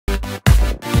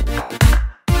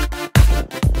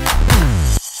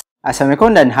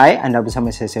Assalamualaikum dan hai, anda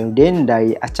bersama saya Sarudin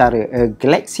dari acara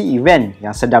Galaxy Event yang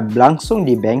sedang berlangsung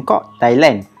di Bangkok,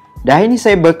 Thailand. Dan hari ini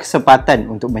saya berkesempatan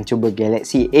untuk mencuba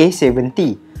Galaxy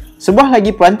A70, sebuah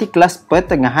lagi peranti kelas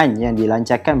pertengahan yang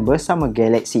dilancarkan bersama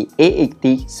Galaxy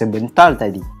A80 sebentar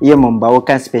tadi. Ia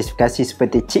membawakan spesifikasi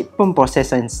seperti chip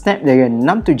pemprosesan Snapdragon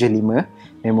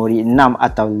 675, memori 6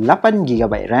 atau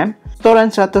 8GB RAM, storan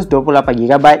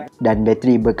 128GB dan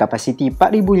bateri berkapasiti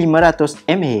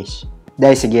 4500mAh.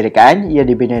 Dari segi rekaan, ia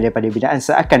dibina daripada binaan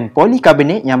seakan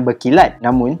polikarbonat yang berkilat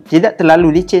namun tidak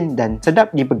terlalu licin dan sedap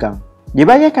dipegang. Di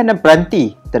bahagian kanan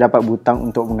peranti, terdapat butang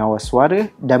untuk mengawal suara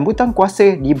dan butang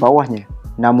kuasa di bawahnya.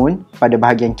 Namun, pada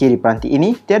bahagian kiri peranti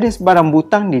ini, tiada sebarang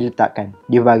butang diletakkan.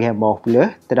 Di bahagian bawah pula,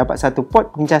 terdapat satu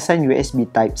port pengecasan USB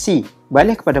Type-C.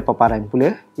 Balik kepada paparan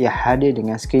pula, ia hadir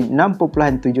dengan skrin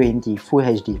 6.7 inci Full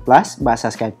HD Plus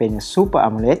berasaskan panel Super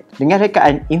AMOLED dengan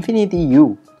rekaan Infinity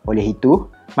U. Oleh itu,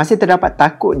 masih terdapat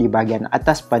takut di bahagian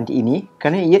atas peranti ini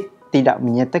kerana ia tidak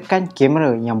menyertakan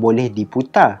kamera yang boleh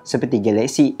diputar seperti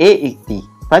Galaxy A80.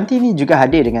 Peranti ini juga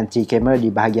hadir dengan 3 kamera di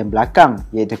bahagian belakang,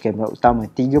 iaitu kamera utama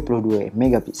 32MP,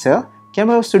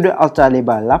 kamera sudut ultra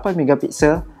lebar 8MP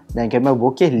dan kamera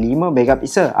bokeh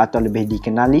 5MP atau lebih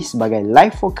dikenali sebagai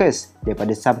live focus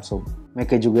daripada Samsung.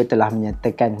 Mereka juga telah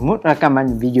menyertakan mod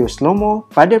rakaman video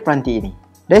slow-mo pada peranti ini.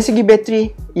 Dari segi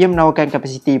bateri, ia menawarkan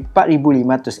kapasiti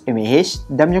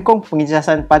 4500mAh dan menyokong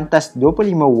pengecasan pantas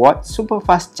 25W super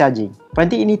fast charging.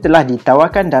 Peranti ini telah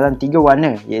ditawarkan dalam 3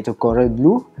 warna iaitu coral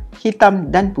blue, hitam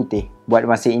dan putih.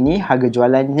 Buat masa ini, harga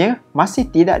jualannya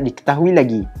masih tidak diketahui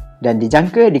lagi dan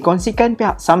dijangka dikongsikan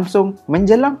pihak Samsung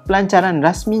menjelang pelancaran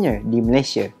rasminya di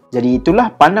Malaysia. Jadi itulah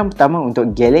pandang pertama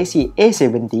untuk Galaxy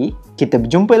A70. Kita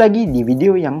berjumpa lagi di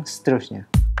video yang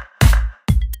seterusnya.